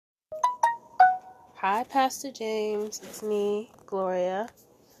Hi, Pastor James. It's me, Gloria.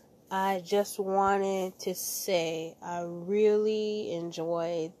 I just wanted to say I really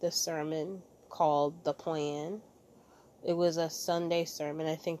enjoyed the sermon called The Plan. It was a Sunday sermon.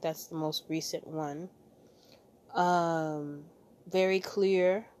 I think that's the most recent one. Very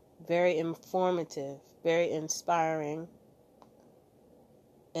clear, very informative, very inspiring,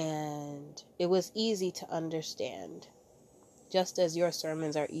 and it was easy to understand. Just as your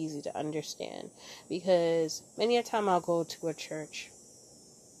sermons are easy to understand. Because many a time I'll go to a church,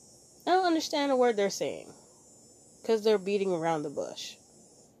 I don't understand a word they're saying. Because they're beating around the bush.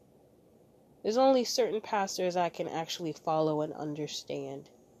 There's only certain pastors I can actually follow and understand.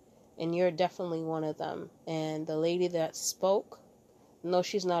 And you're definitely one of them. And the lady that spoke, no,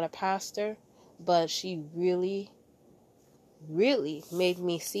 she's not a pastor, but she really, really made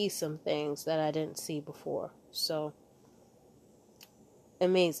me see some things that I didn't see before. So,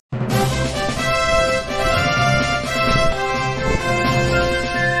 amazing.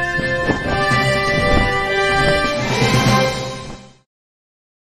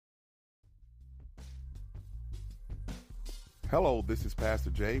 Hello, this is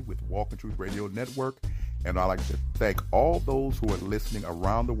Pastor Jay with Walking Truth Radio Network, and I'd like to thank all those who are listening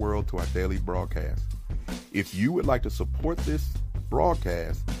around the world to our daily broadcast. If you would like to support this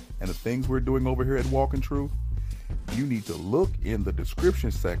broadcast and the things we're doing over here at Walking Truth, you need to look in the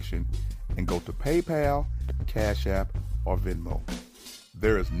description section and go to PayPal, Cash App, or Venmo.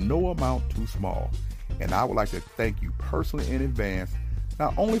 There is no amount too small, and I would like to thank you personally in advance,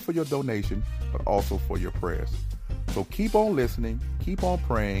 not only for your donation, but also for your prayers. So keep on listening, keep on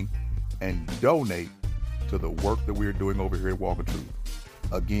praying, and donate to the work that we're doing over here at Walking Truth.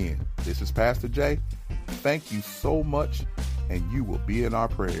 Again, this is Pastor Jay. Thank you so much, and you will be in our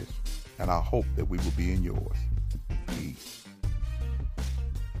prayers, and I hope that we will be in yours. Peace.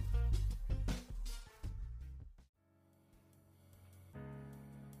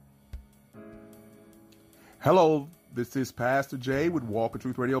 Hello, this is Pastor Jay with Walking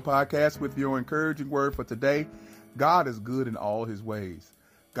Truth Radio Podcast with your encouraging word for today. God is good in all his ways.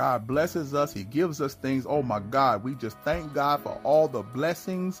 God blesses us. He gives us things. Oh my God, we just thank God for all the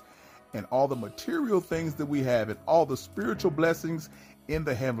blessings and all the material things that we have and all the spiritual blessings in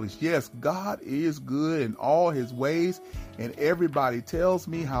the heavens. Yes, God is good in all his ways, and everybody tells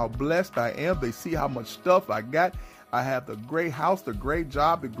me how blessed I am. They see how much stuff I got. I have the great house, the great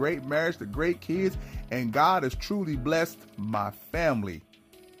job, the great marriage, the great kids, and God has truly blessed my family.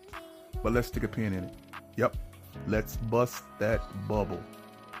 But let's stick a pin in it. Yep, let's bust that bubble.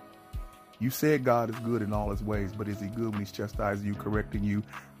 You said God is good in all his ways, but is he good when he's chastising you, correcting you,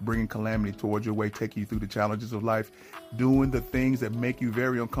 bringing calamity towards your way, taking you through the challenges of life, doing the things that make you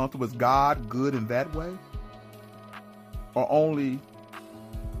very uncomfortable? Is God good in that way? Or only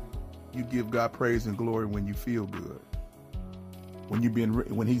you give God praise and glory when you feel good,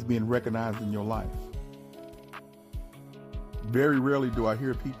 when he's being recognized in your life? Very rarely do I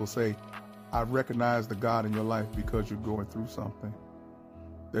hear people say, I recognize the God in your life because you're going through something,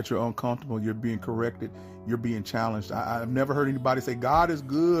 that you're uncomfortable, you're being corrected, you're being challenged. I've never heard anybody say, God is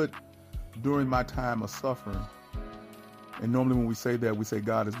good during my time of suffering. And normally when we say that, we say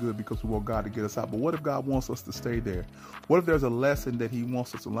God is good because we want God to get us out. But what if God wants us to stay there? What if there's a lesson that he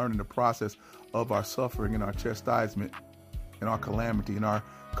wants us to learn in the process of our suffering and our chastisement and our calamity and our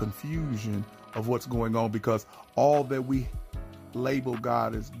confusion of what's going on? Because all that we label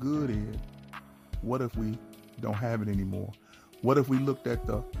God as good in, what if we don't have it anymore? What if we looked at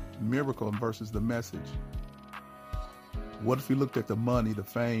the miracle versus the message? What if we looked at the money, the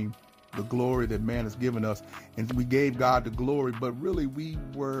fame, the glory that man has given us, and we gave God the glory, but really we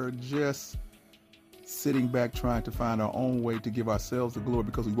were just sitting back trying to find our own way to give ourselves the glory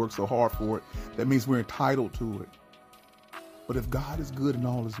because we worked so hard for it? That means we're entitled to it. But if God is good in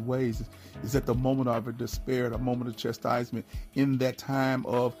all his ways, is at the moment of despair, the moment of chastisement, in that time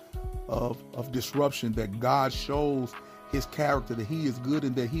of disruption, that God shows his character, that he is good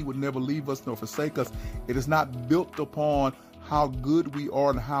and that he would never leave us nor forsake us. It is not built upon how good we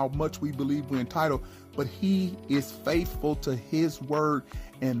are and how much we believe we're entitled, but he is faithful to his word.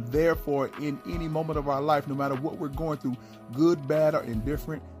 And therefore, in any moment of our life, no matter what we're going through, good, bad, or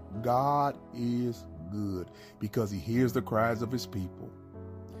indifferent, God is good because he hears the cries of his people,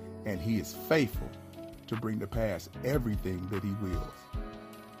 and he is faithful to bring to pass everything that he wills.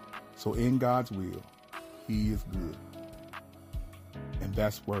 So in God's will, he is good. And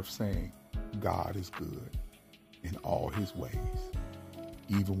that's worth saying. God is good in all his ways,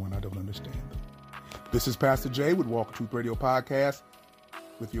 even when I don't understand them. This is Pastor Jay with Walking Truth Radio Podcast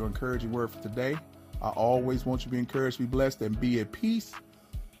with your encouraging word for today. I always want you to be encouraged, be blessed, and be at peace.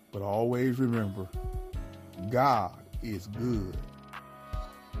 But always remember, God is good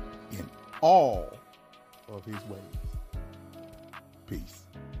in all of his ways. Peace.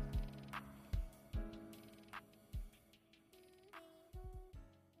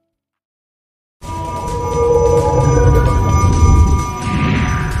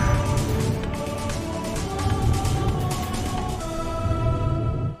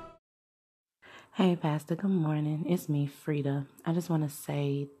 Hey, Pastor, good morning. It's me, Frida. I just want to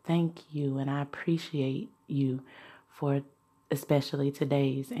say thank you and I appreciate you for especially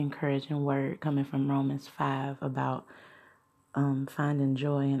today's encouraging word coming from Romans 5 about finding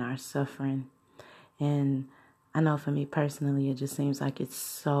joy in our suffering. And I know for me personally, it just seems like it's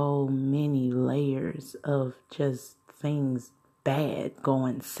so many layers of just things bad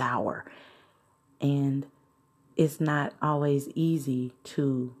going sour. And it's not always easy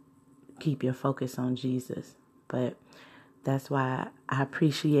to keep your focus on Jesus. But that's why I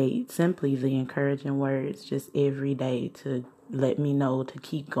appreciate simply the encouraging words just every day to let me know to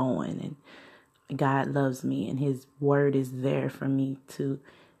keep going. And God loves me and his word is there for me to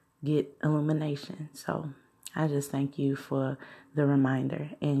get illumination. So I just thank you for the reminder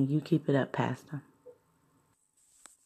and you keep it up, Pastor.